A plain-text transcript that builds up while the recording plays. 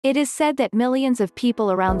It is said that millions of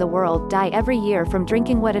people around the world die every year from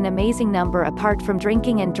drinking. What an amazing number. Apart from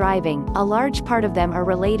drinking and driving, a large part of them are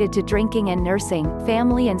related to drinking and nursing,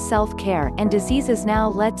 family and self-care, and diseases. Now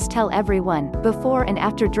let's tell everyone, before and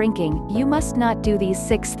after drinking, you must not do these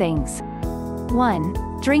 6 things.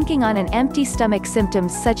 1. Drinking on an empty stomach.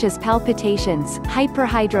 Symptoms such as palpitations,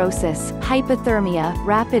 hyperhidrosis, hypothermia,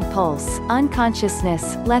 rapid pulse,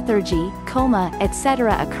 unconsciousness, lethargy, coma,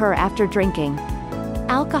 etc. occur after drinking.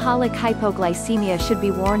 Alcoholic hypoglycemia should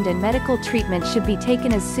be warned, and medical treatment should be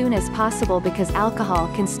taken as soon as possible because alcohol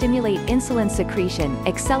can stimulate insulin secretion,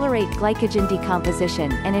 accelerate glycogen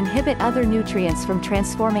decomposition, and inhibit other nutrients from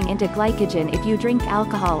transforming into glycogen. If you drink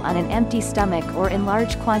alcohol on an empty stomach or in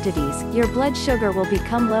large quantities, your blood sugar will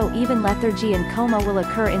become low. Even lethargy and coma will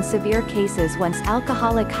occur in severe cases. Once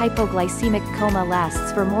alcoholic hypoglycemic coma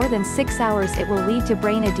lasts for more than 6 hours, it will lead to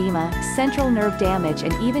brain edema, central nerve damage,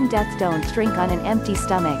 and even death. Don't drink on an empty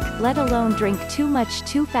stomach, let alone drink too much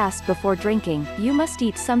too fast before drinking. You must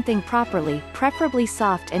eat something properly, preferably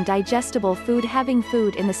soft and digestible food. Having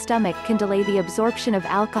food in the stomach can delay the absorption of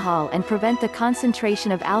alcohol and prevent the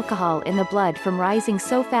concentration of alcohol in the blood from rising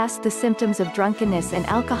so fast. The symptoms of drunkenness and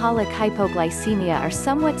alcoholic hypoglycemia are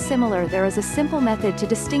somewhat similar. There is a simple method to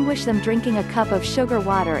distinguish them: drinking a cup of sugar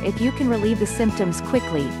water. If you can relieve the symptoms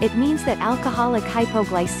quickly, it means that alcoholic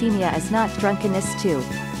hypoglycemia is not drunkenness. 2.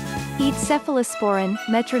 Eat cephalosporin,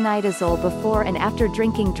 metronidazole before and after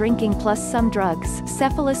drinking. Drinking plus some drugs,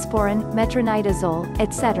 cephalosporin, metronidazole,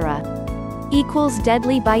 etc. equals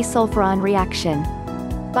deadly bisulfiron reaction.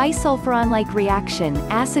 Bisulfiron-like reaction,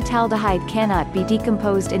 acetaldehyde cannot be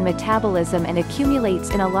decomposed in metabolism and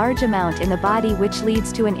accumulates in a large amount in the body, which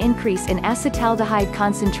leads to an increase in acetaldehyde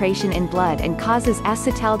concentration in blood and causes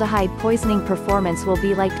acetaldehyde poisoning. Performance will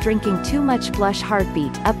be like drinking too much. Blush,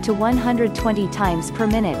 heartbeat up to 120 times per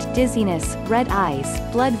minute, dizziness, red eyes,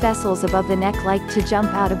 blood vessels above the neck like to jump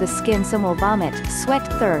out of the skin. Some will vomit, sweat,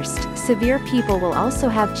 thirst. Severe people will also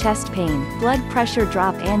have chest pain, blood pressure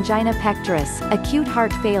drop, angina pectoris, acute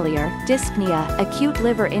heart failure, dyspnea, acute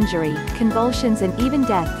liver injury, convulsions, and even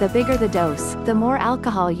death. The bigger the dose, the more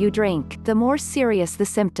alcohol you drink, the more serious the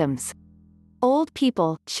symptoms. Old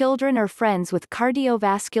people, children, or friends with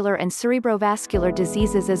cardiovascular and cerebrovascular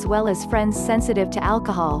diseases, as well as friends sensitive to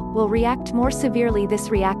alcohol, will react more severely. This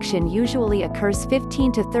reaction usually occurs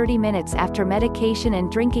 15 to 30 minutes after medication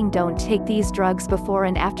and drinking. Don't take these drugs before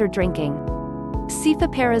and after drinking.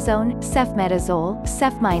 Cefoperazone, cefmedazole,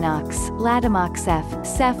 cefminox, latimoxef,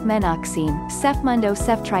 cefmenoxine, cefmundo,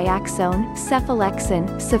 ceftriaxone, cephalexin,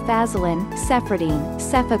 cefazolin, cefridine,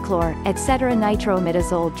 cefaclor, etc.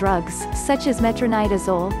 Nitromidazole drugs, such as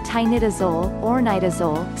metronidazole, tinidazole,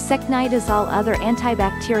 ornidazole, secnidazole. Other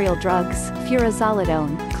antibacterial drugs,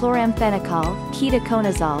 furazolidone, chloramphenicol,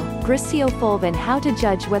 ketoconazole, griseofulvin. How to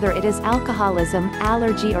judge whether it is alcoholism,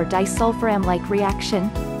 allergy, or disulfiram-like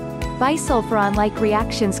reaction? Bisulfiron-like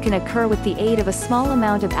reactions can occur with the aid of a small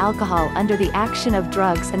amount of alcohol under the action of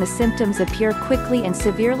drugs, and the symptoms appear quickly and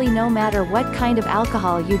severely no matter what kind of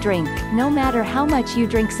alcohol you drink. No matter how much you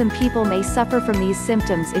drink, some people may suffer from these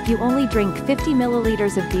symptoms if you only drink 50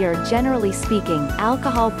 milliliters of beer. Generally speaking,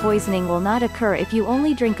 alcohol poisoning will not occur if you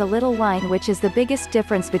only drink a little wine, which is the biggest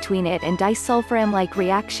difference between it and disulfiram-like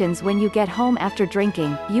reactions. When you get home after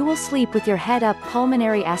drinking, you will sleep with your head up.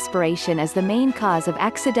 Pulmonary aspiration is the main cause of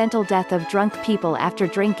accidental death of drunk people after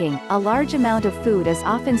drinking. A large amount of food is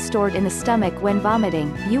often stored in the stomach. When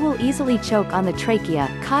vomiting, you will easily choke on the trachea,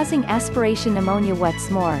 causing aspiration pneumonia. What's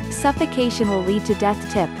more, suffocation will lead to death.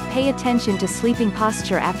 Tip: pay attention to sleeping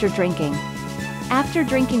posture after drinking. After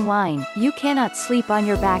drinking wine, you cannot sleep on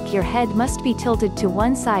your back. Your head must be tilted to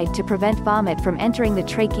one side to prevent vomit from entering the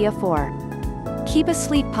trachea. 4. Keep a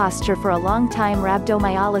sleep posture for a long time.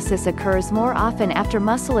 Rhabdomyolysis occurs more often after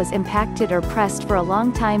muscle is impacted or pressed for a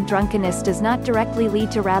long time. Drunkenness does not directly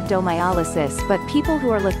lead to rhabdomyolysis, but people who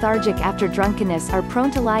are lethargic after drunkenness are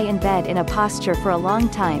prone to lie in bed in a posture for a long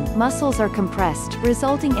time. Muscles are compressed,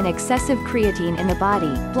 resulting in excessive creatine in the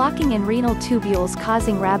body, blocking in renal tubules,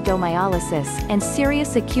 causing rhabdomyolysis, and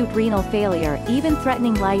serious acute renal failure, even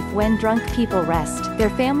threatening life. When drunk people rest, their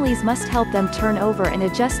families must help them turn over and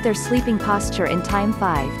adjust their sleeping posture in time.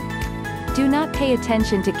 5. Do not pay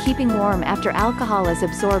attention to keeping warm after alcohol is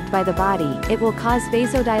absorbed by the body. It will cause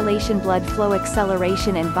vasodilation, blood flow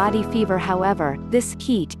acceleration, and body fever. However, this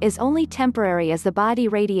heat is only temporary as the body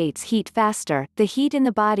radiates heat faster. The heat in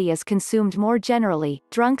the body is consumed more generally.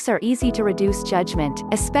 Drunks are easy to reduce judgment,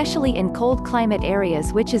 especially in cold climate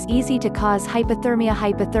areas, which is easy to cause hypothermia.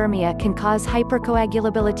 Hypothermia can cause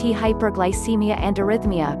hypercoagulability, hyperglycemia, and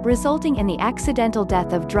arrhythmia, resulting in the accidental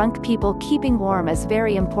death of drunk people. Keeping warm is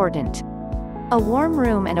very important. A warm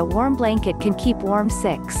room and a warm blanket can keep warm.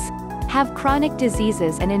 6. Have chronic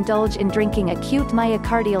diseases and indulge in drinking. Acute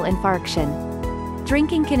myocardial infarction.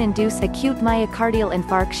 Drinking can induce acute myocardial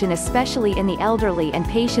infarction, especially in the elderly and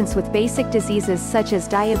patients with basic diseases such as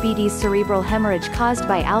diabetes, cerebral hemorrhage caused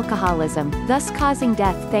by alcoholism, thus causing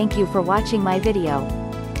death. Thank you for watching my video.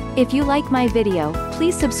 If you like my video,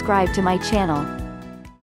 please subscribe to my channel.